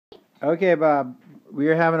Okay, Bob, we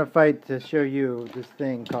are having a fight to show you this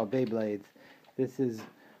thing called Beyblades. This is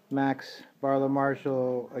Max Barlow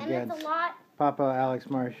Marshall against Papa Alex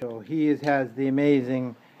Marshall. He has the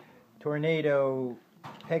amazing Tornado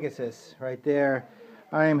Pegasus right there.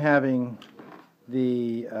 I am having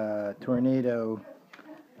the Tornado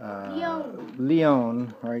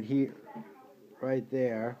Leon right here, right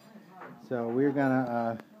there. So we're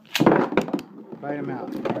gonna fight him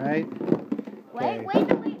out, all right? Okay. Wait.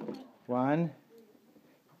 1,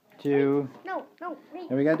 2. No, wait.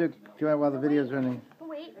 And we gotta do it while the video's running.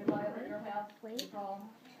 Wait.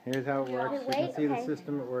 Here's how it works. You can see the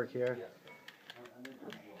system at work here.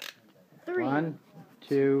 3. 1,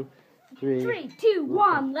 2, 3. 3, 2,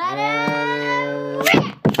 1. Let it.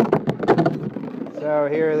 So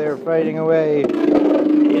here they're fighting away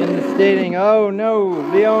in the stadium. Oh no,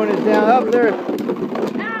 Leon is down up there.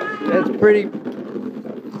 That's pretty.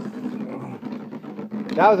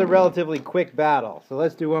 That was a relatively quick battle. So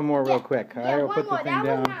let's do one more real quick. All right, we'll put the thing down.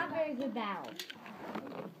 That was not a very good battle.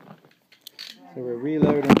 So we're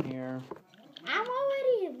reloading here. I'm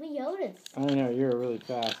already reloaded. I know, you're really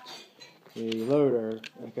fast. Reloader.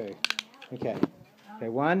 Okay,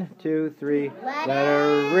 1, 2, 3. Let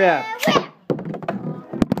her rip.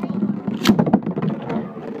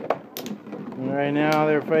 Right now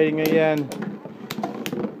they're fighting again.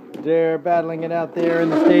 They're battling it out there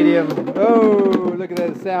in the stadium. Oh, look at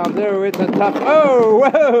that sound. Oh, it's a tough. Oh,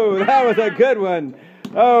 whoa, that was a good one.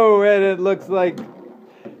 Oh, and it looks like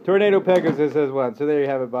Tornado Pegasus has won. So there you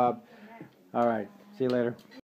have it, Bob. All right, see you later.